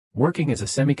Working as a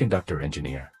semiconductor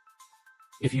engineer.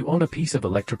 If you own a piece of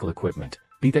electrical equipment,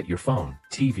 be that your phone,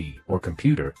 TV, or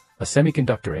computer, a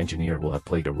semiconductor engineer will have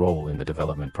played a role in the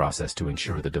development process to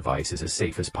ensure the device is as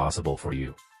safe as possible for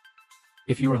you.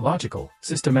 If you are logical,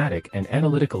 systematic, and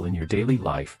analytical in your daily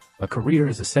life, a career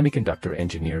as a semiconductor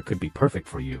engineer could be perfect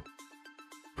for you.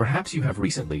 Perhaps you have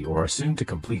recently or are soon to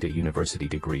complete a university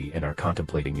degree and are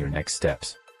contemplating your next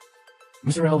steps.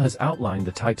 Mr. L has outlined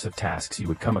the types of tasks you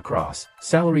would come across,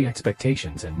 salary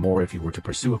expectations, and more if you were to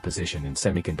pursue a position in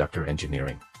semiconductor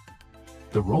engineering.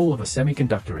 The role of a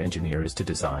semiconductor engineer is to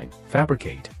design,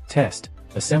 fabricate, test,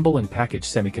 assemble, and package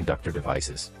semiconductor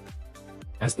devices.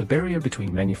 As the barrier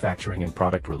between manufacturing and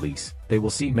product release, they will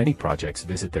see many projects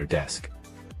visit their desk.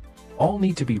 All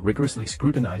need to be rigorously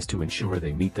scrutinized to ensure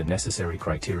they meet the necessary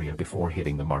criteria before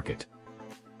hitting the market.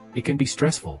 It can be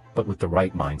stressful, but with the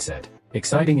right mindset,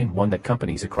 exciting, and one that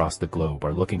companies across the globe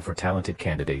are looking for talented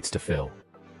candidates to fill.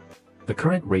 The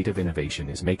current rate of innovation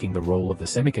is making the role of the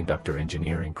semiconductor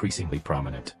engineer increasingly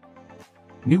prominent.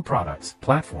 New products,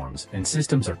 platforms, and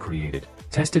systems are created,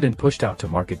 tested, and pushed out to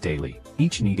market daily,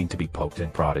 each needing to be poked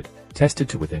and prodded, tested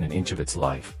to within an inch of its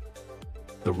life.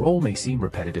 The role may seem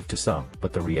repetitive to some,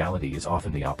 but the reality is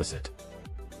often the opposite.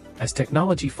 As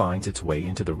technology finds its way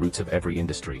into the roots of every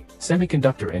industry,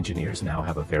 semiconductor engineers now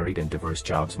have a varied and diverse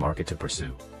jobs market to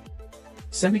pursue.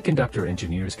 Semiconductor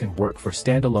engineers can work for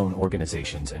standalone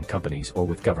organizations and companies or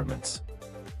with governments.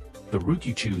 The route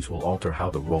you choose will alter how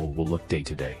the role will look day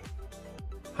to day.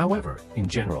 However, in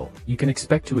general, you can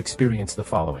expect to experience the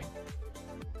following: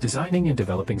 designing and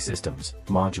developing systems,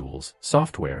 modules,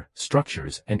 software,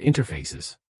 structures, and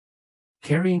interfaces.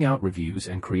 Carrying out reviews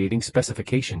and creating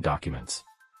specification documents.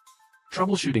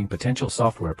 Troubleshooting potential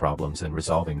software problems and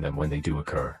resolving them when they do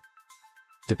occur.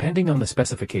 Depending on the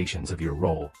specifications of your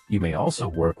role, you may also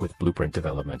work with blueprint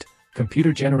development,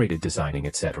 computer-generated designing,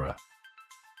 etc.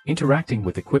 Interacting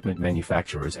with equipment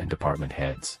manufacturers and department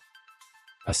heads.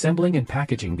 Assembling and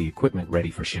packaging the equipment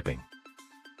ready for shipping.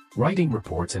 Writing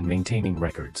reports and maintaining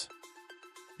records.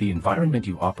 The environment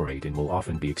you operate in will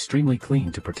often be extremely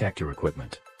clean to protect your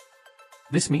equipment.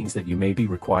 This means that you may be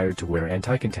required to wear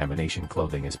anti-contamination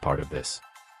clothing as part of this.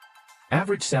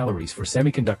 Average salaries for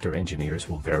semiconductor engineers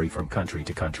will vary from country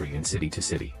to country and city to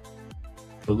city.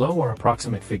 Below are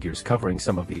approximate figures covering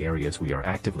some of the areas we are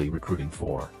actively recruiting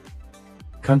for.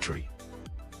 Country.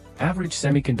 Average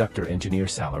semiconductor engineer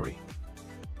salary.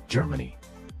 Germany.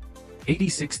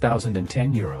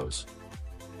 86,010 euros.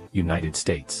 United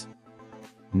States.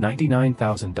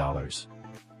 $99,000.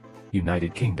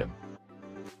 United Kingdom.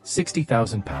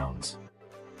 60,000 pounds.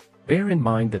 Bear in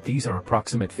mind that these are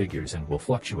approximate figures and will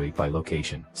fluctuate by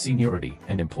location, seniority,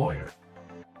 and employer.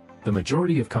 The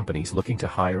majority of companies looking to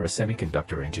hire a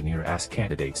semiconductor engineer ask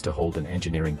candidates to hold an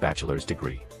engineering bachelor's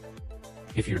degree.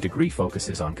 If your degree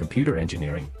focuses on computer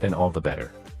engineering, then all the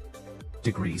better.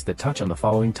 Degrees that touch on the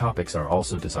following topics are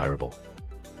also desirable: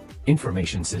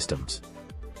 information systems,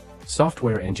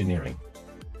 software engineering,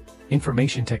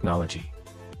 information technology.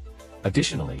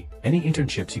 Additionally, any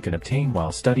internships you can obtain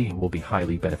while studying will be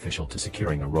highly beneficial to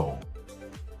securing a role.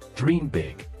 Dream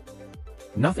big.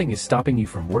 Nothing is stopping you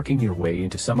from working your way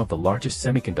into some of the largest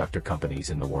semiconductor companies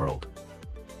in the world.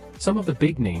 Some of the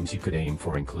big names you could aim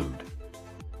for include: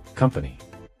 company,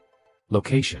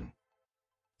 location,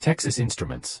 Texas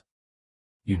Instruments,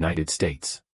 United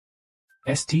States,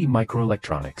 ST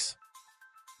Microelectronics,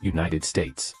 United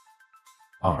States,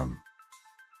 ARM,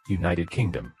 United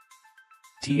Kingdom,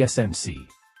 TSMC,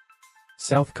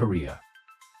 South Korea,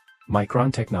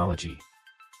 Micron Technology,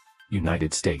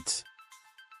 United States.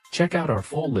 Check out our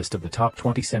full list of the top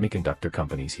 20 semiconductor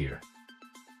companies here.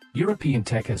 European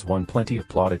tech has won plenty of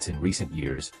plaudits in recent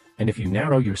years, and if you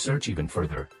narrow your search even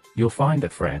further, you'll find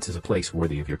that France is a place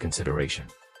worthy of your consideration.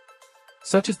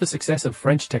 Such is the success of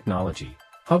French technology,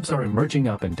 hubs are emerging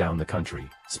up and down the country,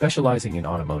 specializing in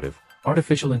automotive,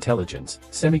 artificial intelligence,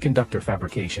 semiconductor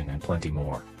fabrication, and plenty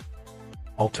more.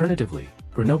 Alternatively,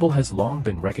 Grenoble has long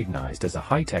been recognized as a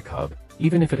high-tech hub,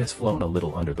 even if it has flown a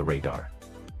little under the radar.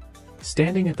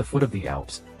 Standing at the foot of the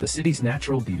Alps, the city's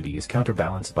natural beauty is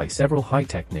counterbalanced by several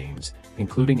high-tech names,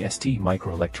 including ST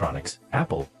Microelectronics,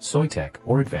 Apple, Soitec,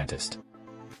 or Advantest.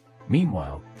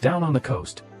 Meanwhile, down on the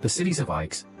coast, the cities of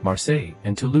Aix, Marseille,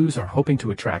 and Toulouse are hoping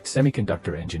to attract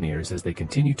semiconductor engineers as they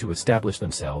continue to establish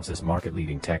themselves as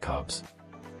market-leading tech hubs.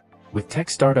 With tech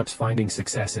startups finding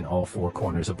success in all four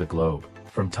corners of the globe,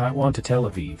 from Taiwan to Tel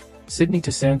Aviv, Sydney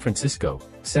to San Francisco,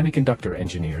 semiconductor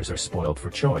engineers are spoiled for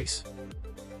choice.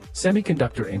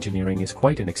 Semiconductor engineering is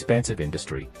quite an expansive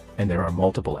industry, and there are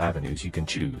multiple avenues you can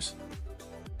choose.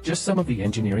 Just some of the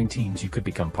engineering teams you could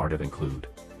become part of include: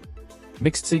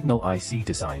 Mixed Signal IC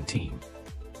Design Team,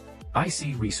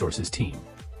 IC Resources Team,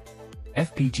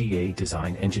 FPGA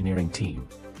Design Engineering Team,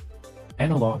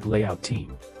 Analog Layout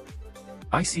Team,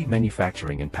 IC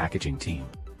Manufacturing and Packaging Team.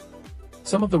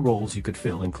 Some of the roles you could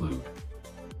fill include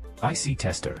IC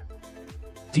Tester,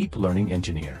 Deep Learning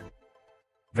Engineer,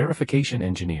 Verification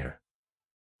Engineer,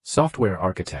 Software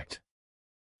Architect,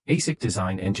 ASIC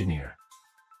Design Engineer,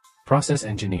 Process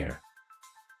Engineer.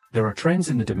 There are trends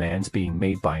in the demands being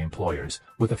made by employers,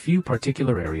 with a few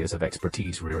particular areas of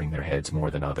expertise rearing their heads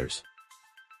more than others.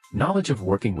 Knowledge of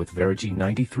working with Verigi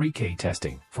 93K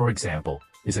testing, for example,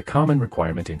 is a common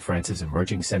requirement in France's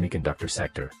emerging semiconductor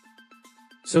sector.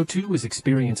 So too is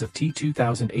experience of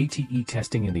T2000 ATE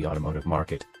testing in the automotive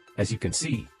market. As you can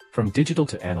see, from digital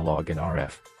to analog and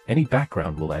RF, any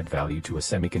background will add value to a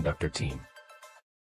semiconductor team.